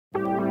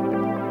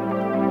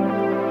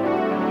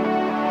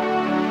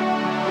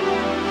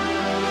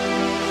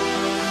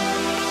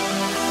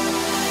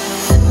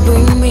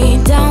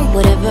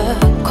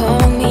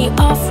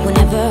off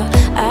whenever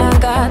I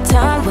got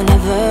time,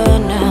 whenever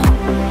now.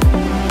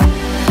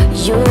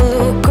 You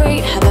look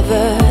great,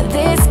 however,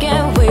 this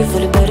can't wait for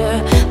the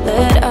better.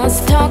 Let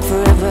us talk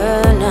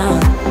forever now.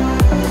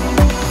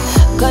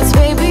 Cause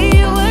baby,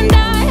 you and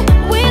I,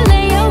 we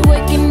lay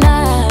awake at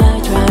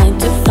night, trying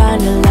to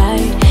find a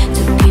light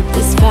to keep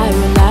this fire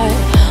alive.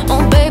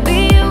 Oh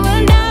baby, you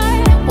and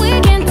I, we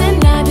can't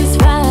deny this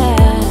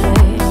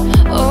fight.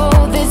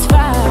 Oh, this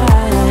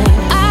fight.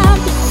 I'm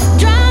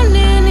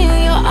drowning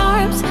in your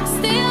arms,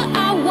 still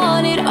I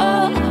want it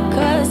all.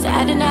 Cause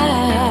I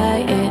deny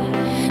it,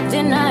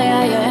 deny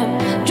I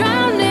am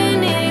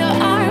drowning in your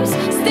arms,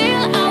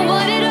 still I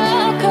want it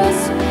all.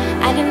 Cause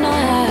I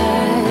deny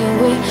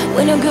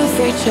we're no good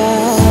for each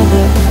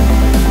other.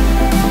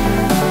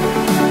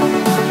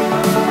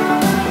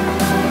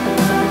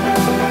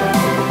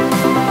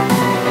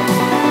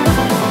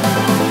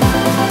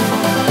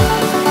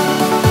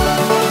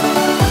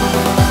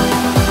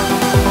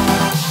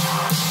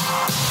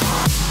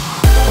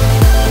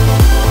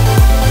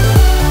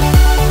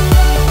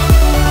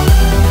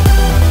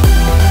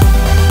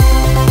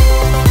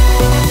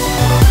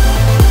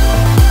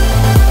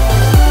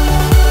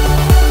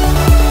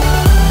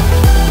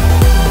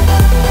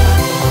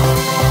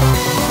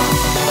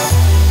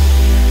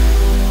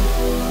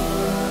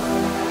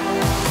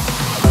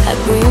 I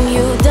bring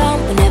you down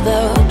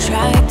whenever,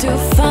 try to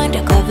find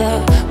a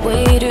clever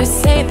way to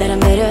say that I'm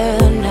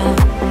better now.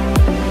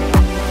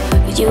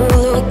 You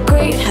look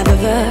great,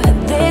 however,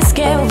 this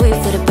can't wait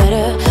for the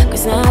better.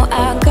 Cause now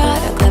I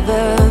got a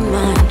clever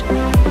mind.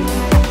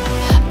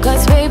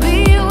 Cause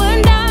baby, you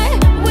and I,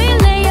 we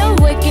lay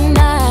awake at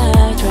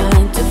night,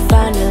 trying to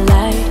find a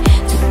light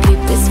to keep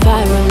this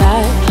fire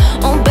alive.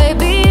 Oh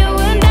baby, you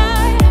and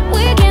I,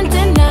 we can't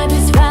deny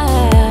this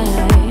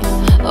fight.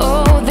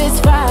 Oh, this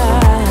fight.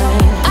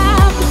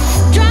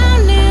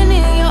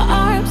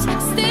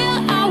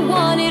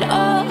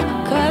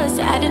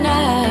 I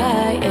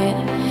deny it,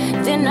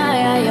 deny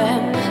I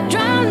am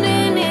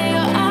drowning in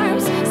your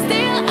arms,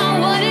 still I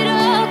want it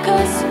all.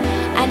 Cause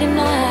I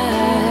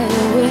deny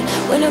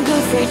we're no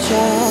good for each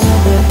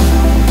other.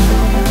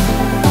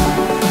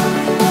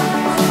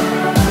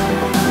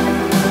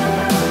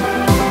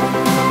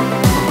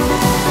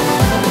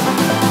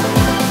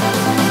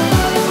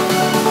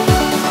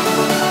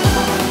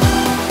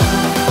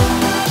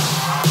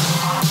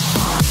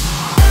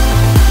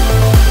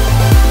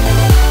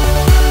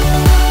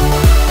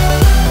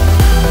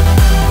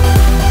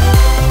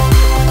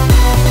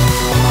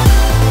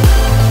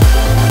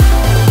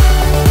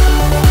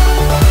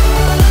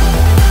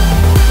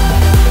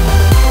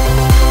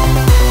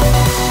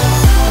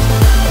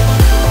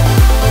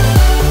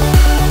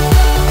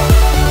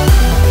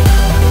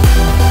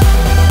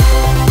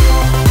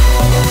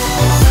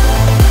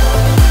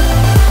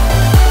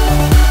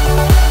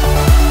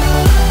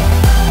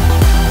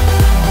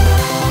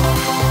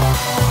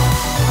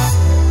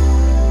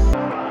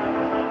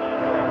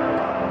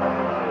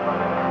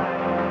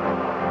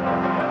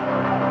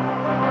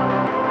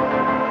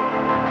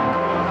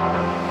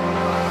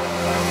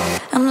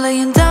 I'm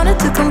laying down it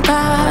to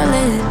compile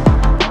it.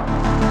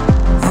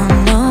 Oh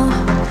no,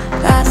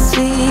 I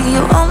see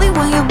you only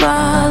when you're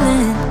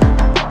ballin'.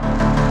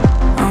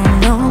 Oh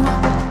no,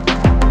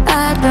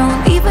 I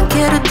don't even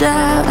care to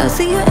doubt. I'll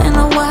see you in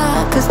a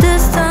while, cause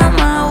this time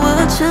I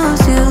will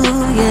choose you,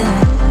 yeah.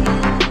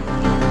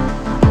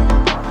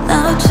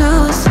 Now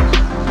choose.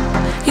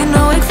 You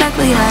know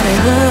exactly how to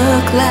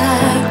look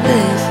like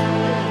this,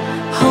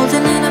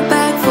 holding in a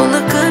bag full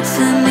of goods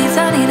and needs.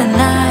 I need a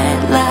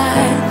night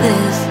like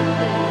this,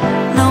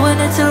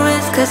 it's a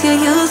risk cause you're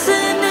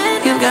using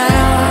it. You got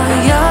all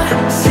your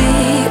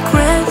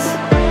secrets.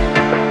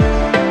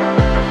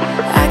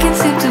 I can't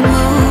seem to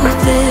move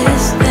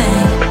this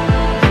thing.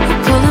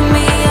 You're pulling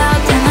me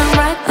out and I'm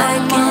right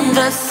back in. On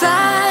the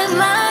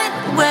sideline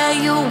where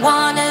you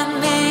wanted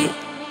me,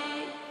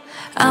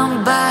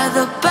 I'm by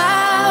the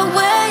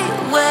byway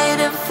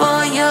waiting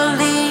for your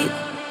lead.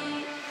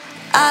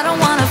 I don't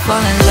wanna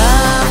fall in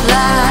love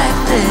like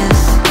this,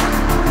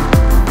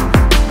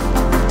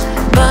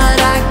 but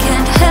I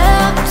can't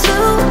help to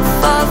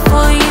fall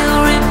for you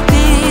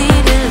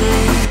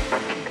repeatedly.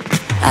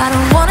 I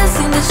don't wanna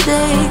seem to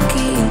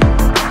shaky,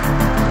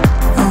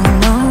 oh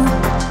no,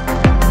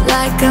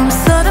 like I'm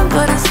sudden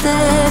but I'm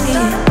steady,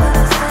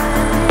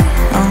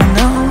 oh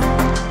no.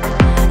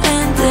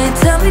 And they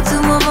tell me to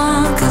move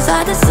on cause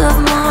I deserve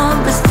more,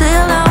 but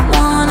still I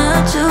wanna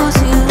choose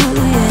you,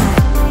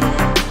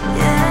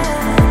 yeah.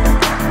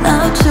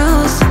 Now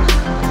choose.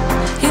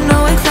 You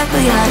know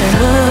exactly how to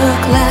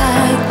look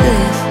like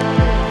this,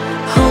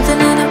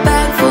 holding in a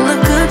bag full of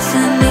goods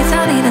and needs.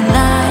 I need a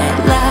night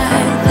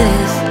like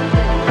this,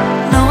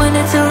 knowing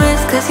it's a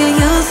risk cause you're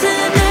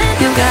using it.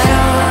 You got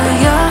all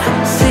your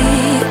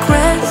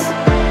secrets.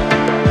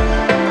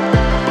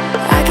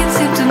 I can't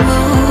seem to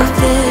move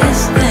this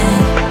thing.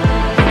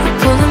 You're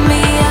pulling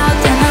me out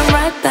and I'm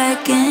right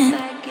back in.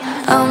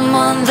 I'm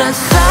on the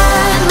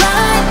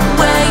sideline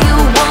where you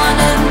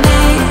wanted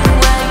me,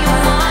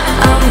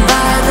 I'm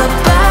by the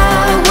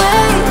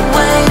byway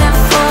waiting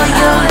for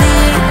your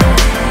lead.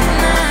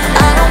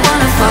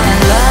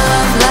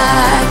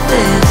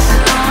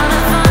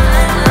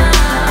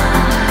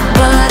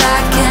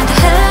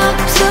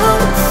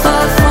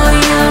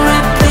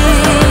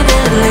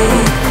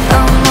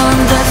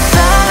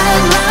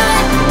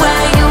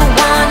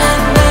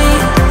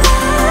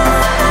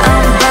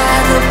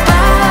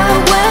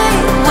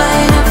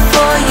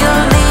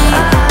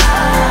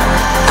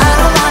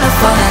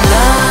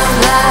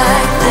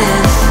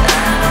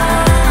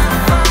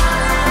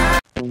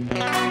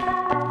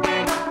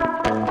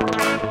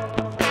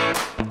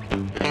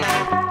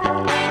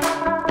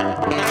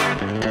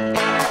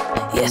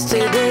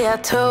 Yesterday I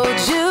told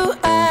you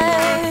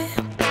I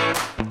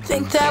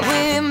think that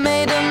we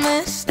made a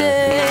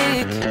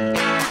mistake,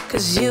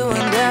 'cause you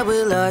and I,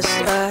 we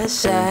lost our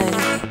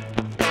sight.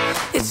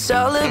 It's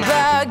all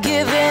about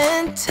give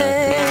and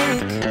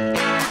take.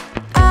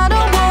 I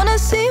don't wanna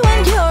see when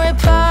you're at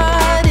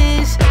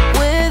parties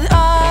with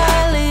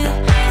Ollie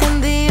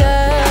and the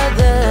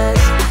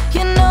others.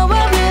 You know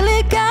I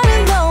really got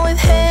along with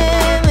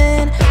him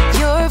and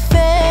your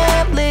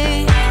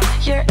family.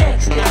 Your ex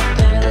got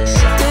barely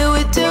said. Did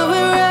we do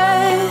it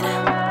right?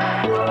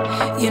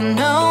 You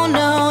know,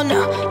 no.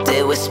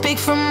 Did we speak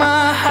from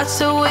our hearts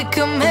so we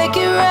could make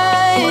it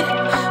right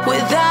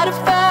without a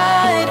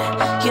fight?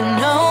 You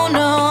know,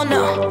 no.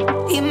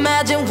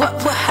 Imagine what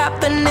would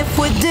happen if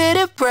we did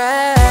it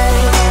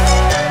right.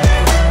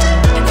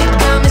 It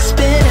got me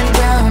spinning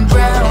round,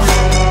 round.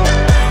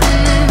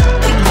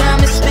 It got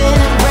me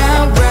spinning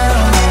round,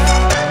 round.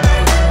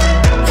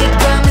 It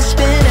got me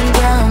spinning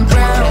round,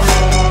 round.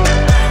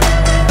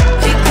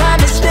 It got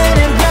me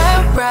spinning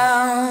round,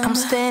 round. I'm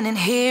standing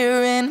here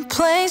in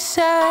plain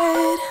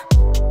sight.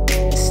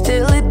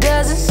 Still it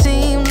doesn't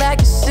seem like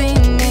you see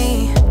me.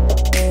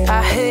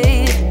 I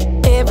hate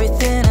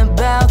everything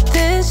about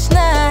this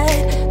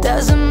night.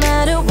 Doesn't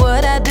matter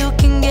what I do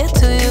can get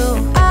to you.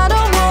 I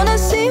don't wanna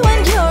see when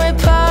you're at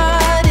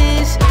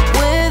parties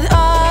with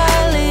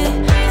Ollie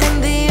and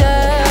the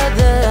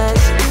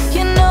others.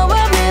 You know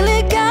I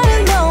really got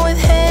along with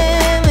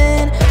him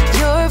and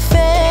your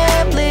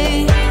family.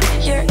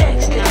 Your ex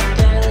got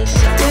barely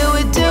said. Did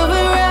we do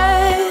it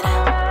right?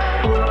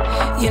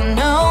 You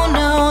know,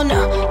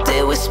 no.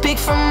 Did we speak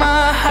from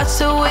our hearts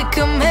so we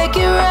could make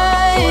it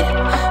right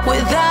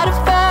without a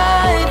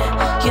fight?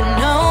 You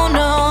know,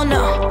 no.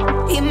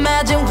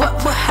 Imagine what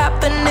would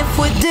happen if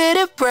we did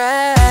it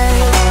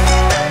right.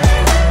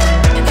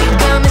 It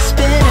got me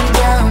spinning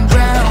round,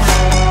 round.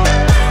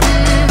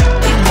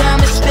 It got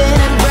me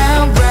spinning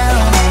round,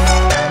 round.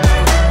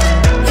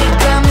 It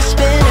got me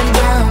spinning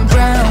round,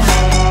 round.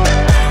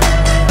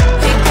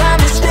 It got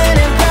me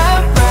spinning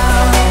round,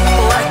 round.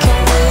 Why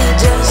can't we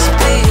just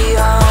be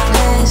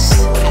honest?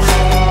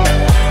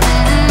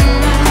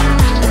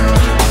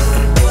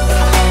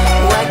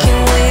 Why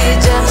can't we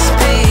just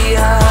be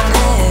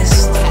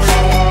honest?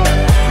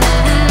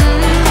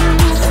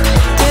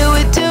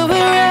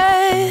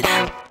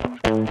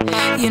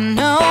 You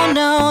know,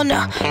 no.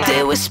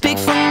 Did we speak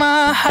from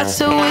our hearts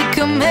so we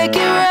could make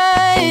it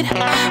right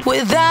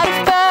without a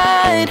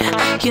fight?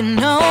 You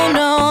know,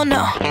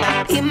 no.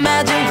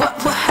 Imagine what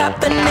would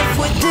happen if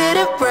we did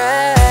it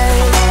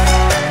right.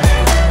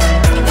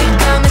 It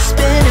got me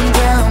spinning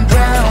round,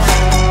 round.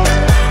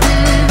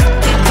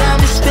 It got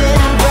me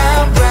spinning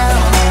round,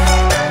 round.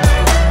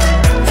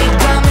 It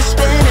got me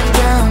spinning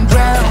round,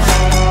 round.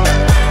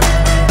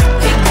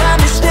 It got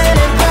me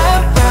spinning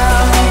round,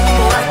 round.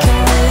 Why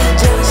can't we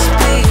just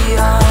be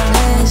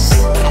honest?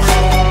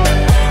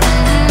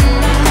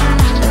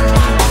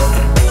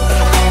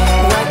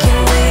 Why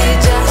can't we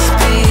just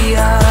be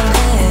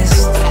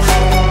honest?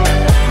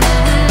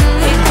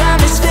 It got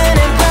me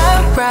spinning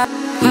round, round.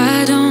 Why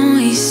don't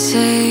we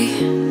say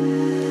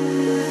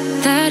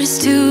that it's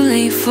too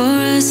late for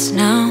us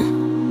now?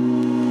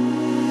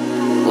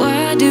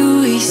 Why do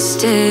we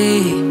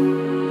stay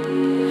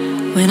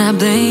when I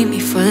blame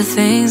you for the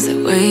things that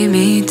weigh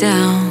me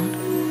down?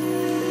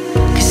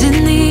 'Cause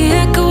in the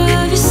echo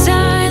of your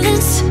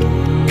silence,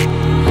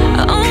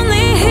 I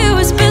only hear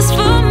what's best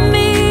for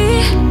me.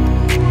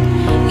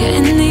 Yeah,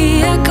 in the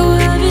echo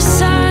of your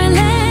silence,